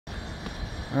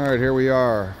All right, here we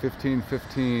are,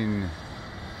 1515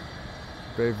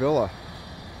 Bay Villa.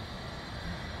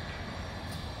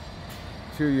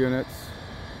 2 units.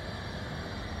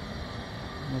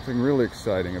 Nothing really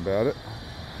exciting about it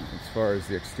as far as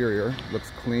the exterior. Looks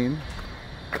clean.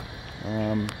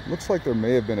 Looks like there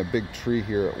may have been a big tree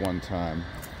here at one time.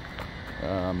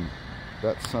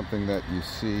 That's something that you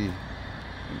see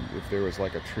if there was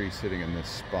like a tree sitting in this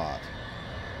spot.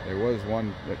 There was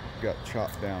one that got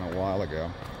chopped down a while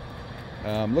ago.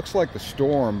 Looks like the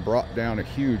storm brought down a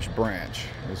huge branch,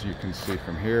 as you can see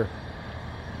from here.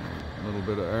 A little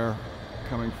bit of air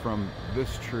coming from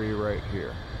this tree right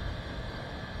here.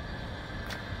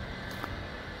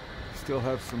 Still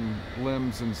have some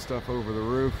limbs and stuff over the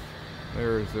roof.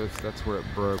 There's this, that's where it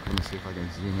broke. Let me see if I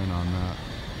can zoom in on that.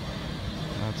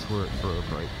 That's where it broke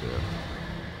right there.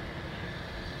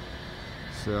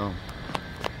 So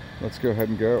let's go ahead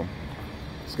and go.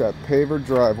 It's got paver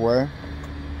driveway.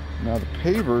 Now the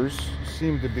pavers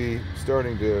seem to be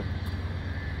starting to,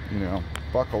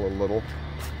 buckle a little.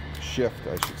 Shift,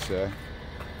 I should say.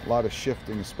 A lot of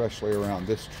shifting, especially around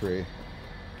this tree.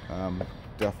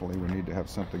 Definitely we need to have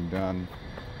something done.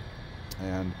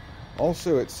 And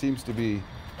also it seems to be,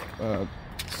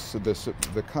 so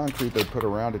the concrete they put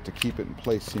around it to keep it in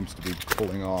place seems to be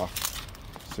pulling off.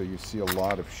 So you see a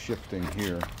lot of shifting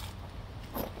here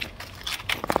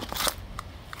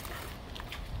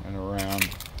and around.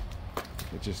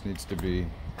 It just needs to be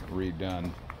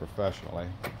redone professionally.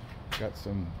 Got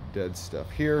some dead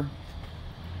stuff here.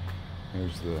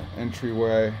 There's the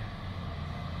entryway.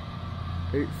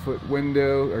 8-foot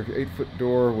window, or 8-foot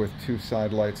door with 2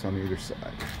 side lights on either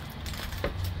side.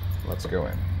 Let's go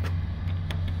in.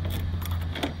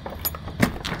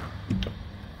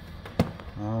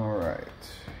 All right,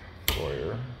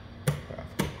 foyer,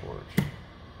 bathroom porch.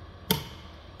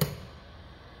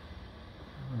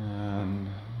 And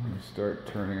we start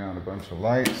turning on a bunch of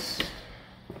lights.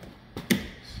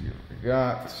 See what we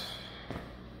got.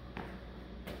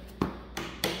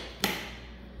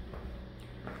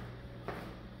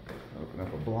 Open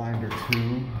up a blind or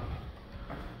two.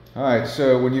 All right,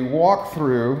 so when you walk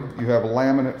through, you have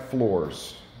laminate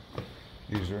floors.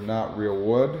 These are not real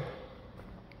wood.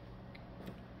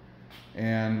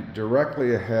 And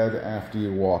directly ahead after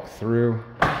you walk through,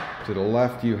 to the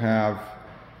left you have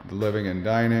the living and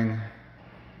dining.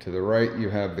 To the right you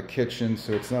have the kitchen,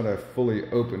 so it's not a fully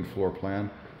open floor plan.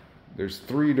 There's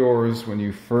 3 doors when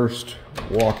you first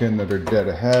walk in that are dead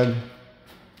ahead.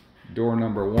 Door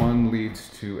number 1 leads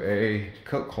to a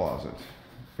coat closet.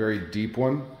 Very deep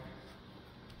one.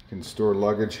 You can store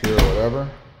luggage here or whatever.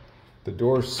 The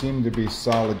doors seem to be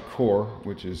solid core,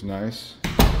 which is nice.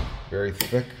 Very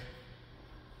thick.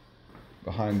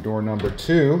 Behind door number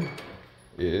 2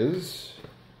 is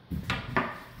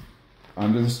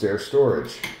under the stair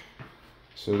storage.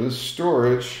 So this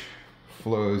storage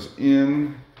flows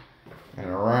in and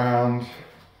around,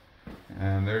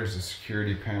 and there's the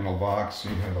security panel box. So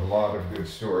you have a lot of good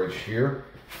storage here.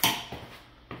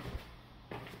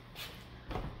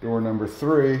 Door number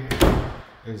 3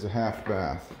 is a half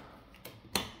bath.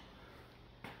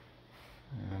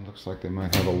 And looks like they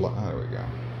might have a there we go.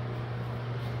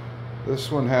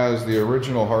 This one has the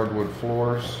original hardwood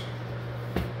floors.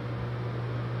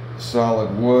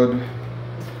 Solid wood.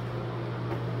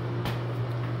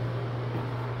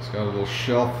 It's got a little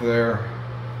shelf there.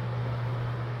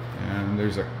 And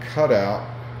there's a cutout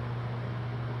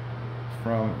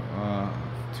from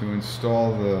to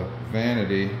install the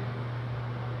vanity.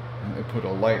 And they put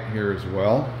a light here as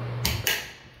well.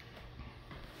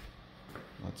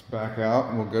 Let's back out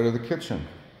and we'll go to the kitchen.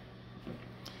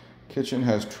 Kitchen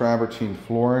has travertine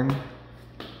flooring.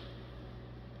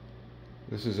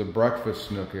 This is a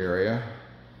breakfast nook area.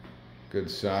 Good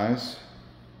size.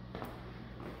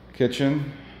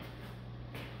 Kitchen.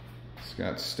 It's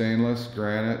got stainless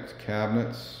granite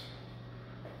cabinets.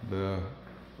 The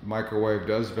microwave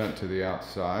does vent to the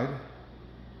outside.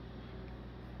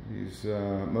 These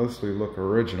mostly look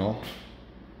original.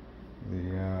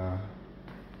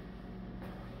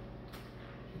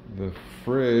 The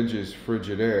fridge is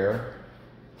Frigidaire.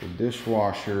 The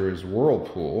dishwasher is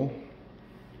Whirlpool.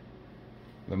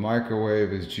 The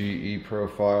microwave is GE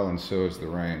profile, and so is the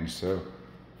range. So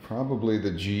probably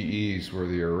the GEs were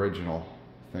the original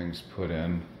things put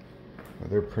in. But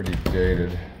they're pretty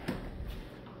dated.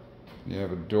 You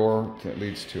have a door that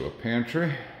leads to a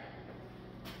pantry.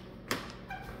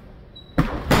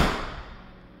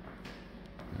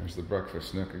 There's the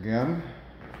breakfast nook again.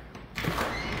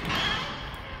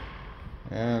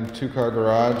 And 2-car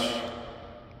garage.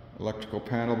 Electrical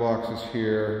panel boxes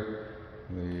here.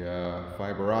 The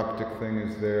fiber optic thing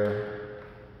is there.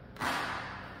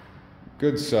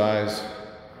 good size,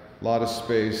 a lot of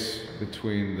space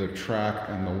between the track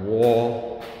and the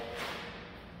wall.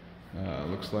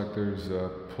 Looks like there's a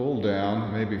pull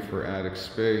down, maybe for attic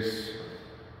space.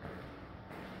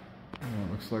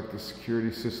 Looks like the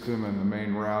security system and the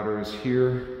main router is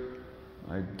here.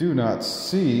 I do not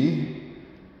see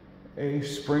a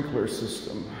sprinkler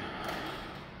system.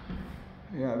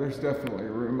 Yeah, there's definitely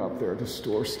room up there to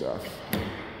store stuff.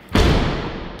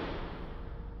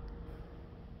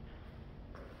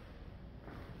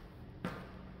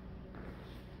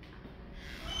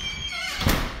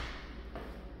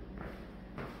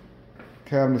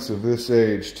 Cabinets of this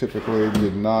age typically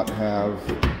did not have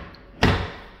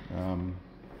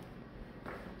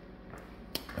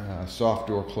soft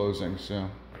door closing, so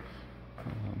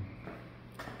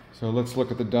let's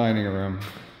look at the dining room.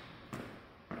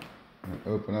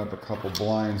 Open up a couple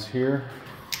blinds here.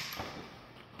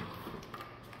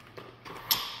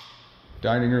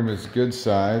 Dining room is good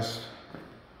size.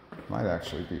 Might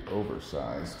actually be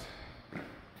oversized.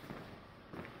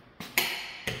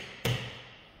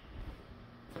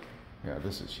 Yeah,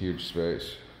 this is huge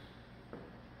space.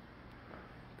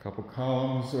 A couple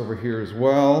columns over here as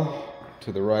well.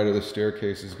 To the right of the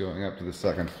staircase is going up to the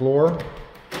second floor.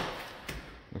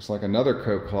 Looks like another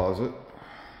coat closet.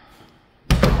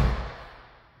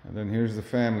 And then here's the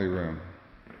family room.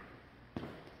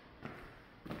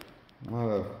 A lot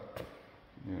of,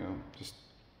 just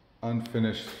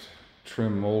unfinished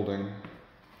trim molding.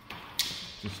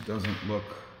 Just doesn't look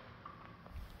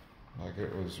like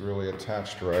it was really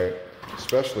attached right,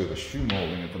 especially the shoe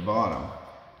molding at the bottom.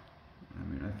 I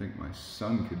mean, I think my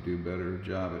son could do a better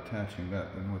job attaching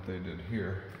that than what they did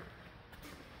here.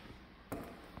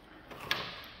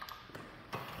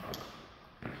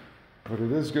 But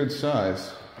it is good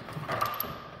size.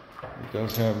 It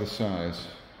does have the size.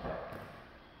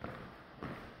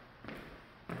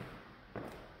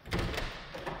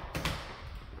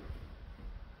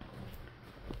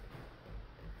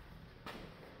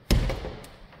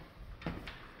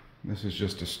 This is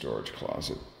just a storage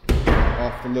closet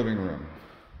off the living room.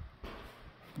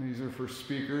 These are for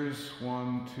speakers,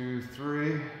 1, 2,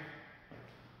 3,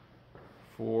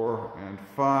 4, and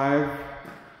 5.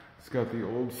 It's got the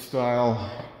old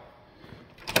style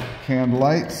canned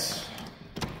lights.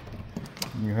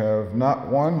 You have not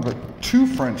one, but 2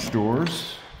 French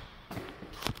doors,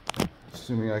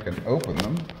 assuming I can open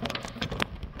them.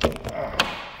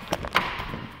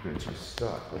 Bitch is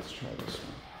stuck. Let's try this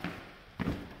one.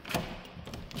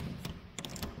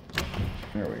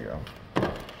 There we go.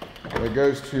 It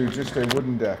goes to just a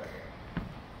wooden deck.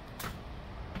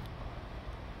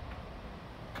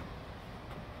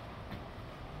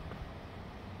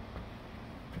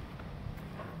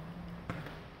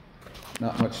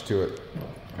 Not much to it.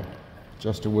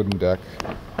 Just a wooden deck.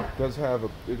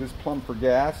 It is plumbed for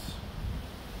gas.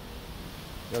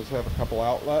 It does have a couple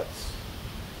outlets.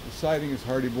 The siding is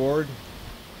hardy board,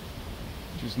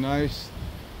 which is nice.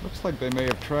 Looks like they may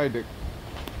have tried to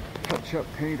touch-up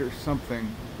paint or something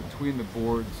between the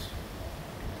boards.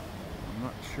 I'm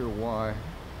not sure why.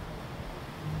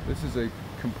 This is a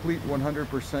complete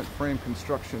 100% frame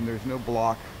construction. There's no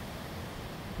block.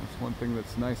 That's one thing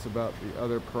that's nice about the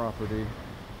other property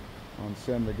on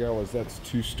San Miguel is that's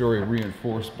 2-story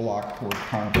reinforced block poured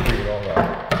concrete, all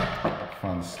that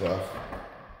fun stuff.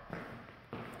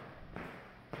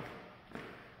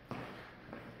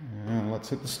 And let's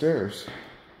hit the stairs.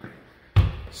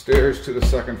 Stairs to the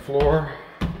second floor.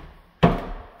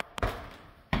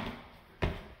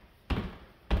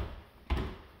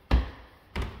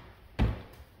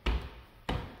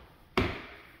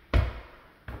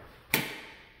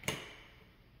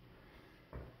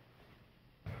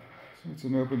 So it's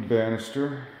an open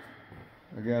banister.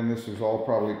 Again, this was all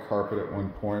probably carpet at one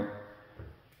point.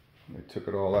 They took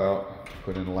it all out,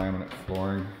 put in laminate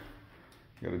flooring.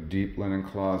 Got a deep linen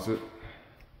closet.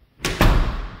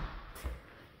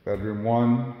 Bedroom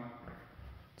 1,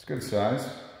 it's good size.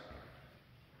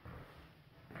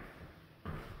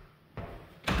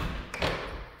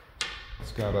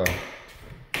 It's got a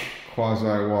quasi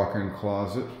walk-in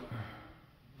closet.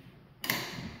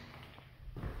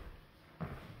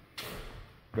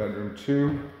 Bedroom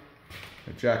 2,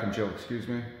 a Jack and Jill, excuse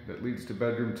me, that leads to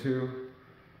bedroom 2.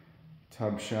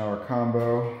 Tub shower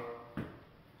combo,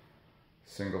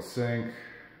 single sink,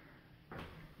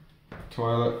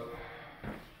 toilet.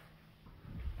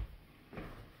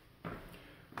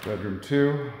 Bedroom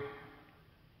 2,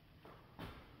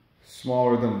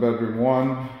 smaller than bedroom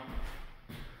 1.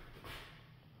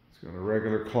 It's got a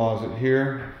regular closet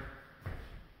here.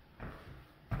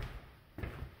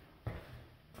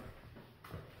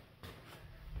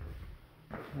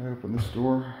 I open this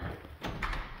door.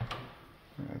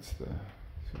 That's the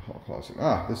hall closet.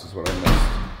 Ah, this is what I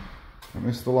missed. I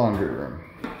missed the laundry room.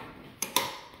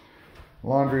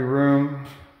 Laundry room.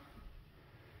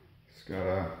 It's got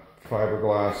a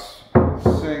fiberglass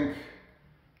sink.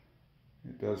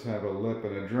 It does have a lip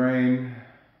and a drain.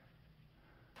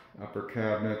 Upper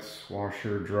cabinets,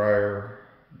 washer, dryer.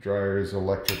 Dryer is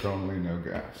electric only, no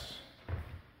gas.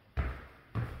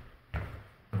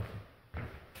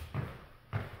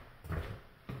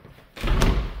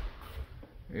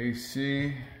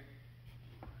 AC.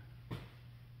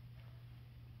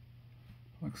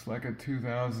 Looks like a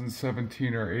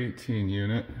 2017 or 18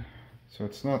 unit, so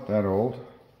it's not that old.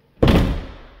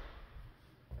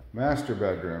 Master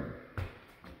bedroom.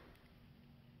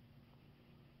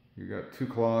 You got two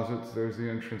closets. There's the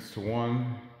entrance to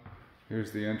one.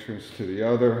 Here's the entrance to the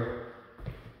other.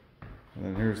 And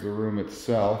then here's the room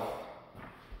itself.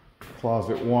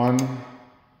 Closet one.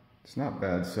 It's not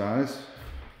bad size.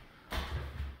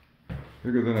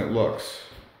 Bigger than it looks.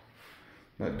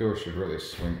 That door should really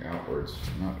swing outwards,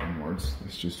 not inwards.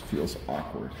 This just feels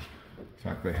awkward. In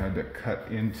fact, they had to cut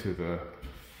into the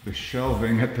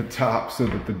shelving at the top so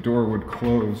that the door would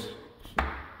close.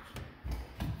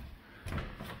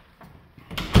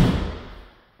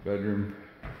 Bedroom.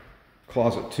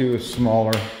 Closet 2 is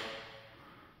smaller.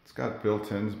 It's got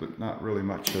built-ins, but not really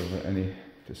much of any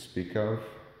to speak of.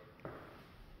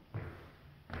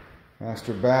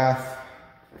 Master bath.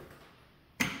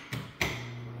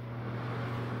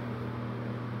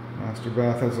 Master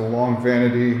bath has a long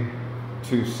vanity,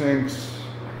 2 sinks,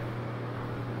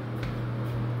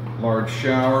 large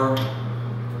shower,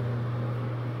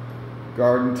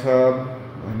 garden tub,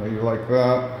 I know you like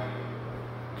that,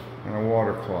 and a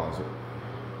water closet.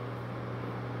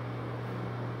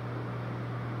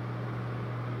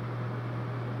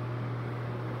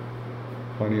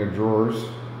 Plenty of drawers.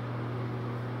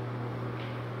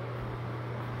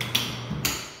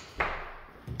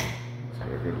 Let's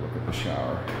get a good look at the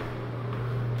shower.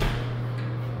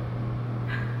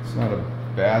 It's not a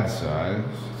bad size.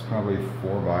 It's probably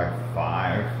 4 by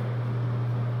 5.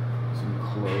 It's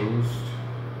enclosed.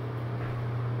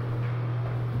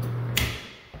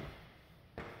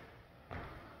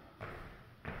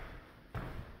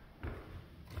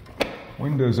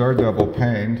 Windows are double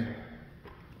paned,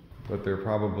 but they're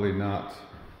probably not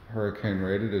hurricane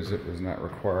rated, as it was not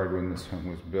required when this home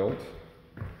was built.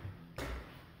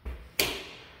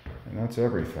 And that's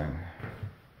everything.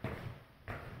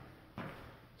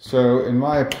 So, in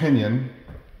my opinion,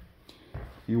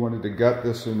 if you wanted to gut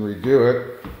this and redo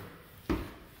it,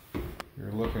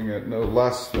 you're looking at no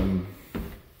less than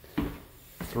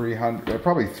 300,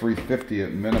 probably 350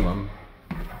 at minimum,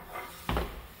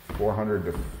 400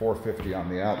 to 450 on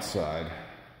the outside,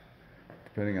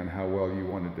 depending on how well you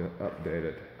wanted to update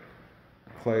it.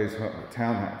 Clay's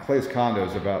condo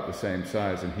is about the same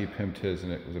size, and he pimped his,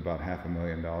 and it was about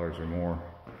 $500,000 or more.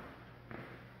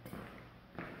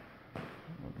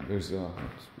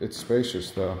 It's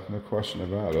spacious though, no question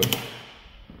about it.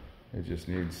 It just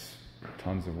needs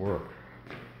tons of work.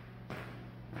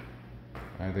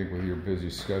 I think with your busy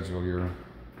schedule,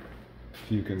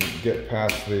 if you can get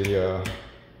past the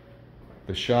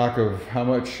shock of how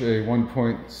much a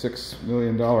 $1.6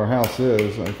 million house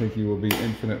is, I think you will be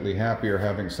infinitely happier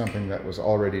having something that was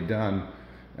already done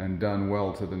and done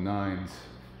well to the nines.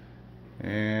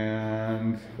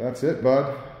 And that's it,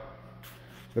 bud.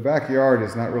 The backyard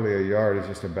is not really a yard, it's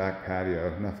just a back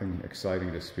patio. Nothing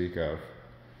exciting to speak of.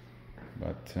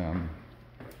 But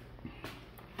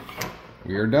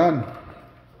we are done.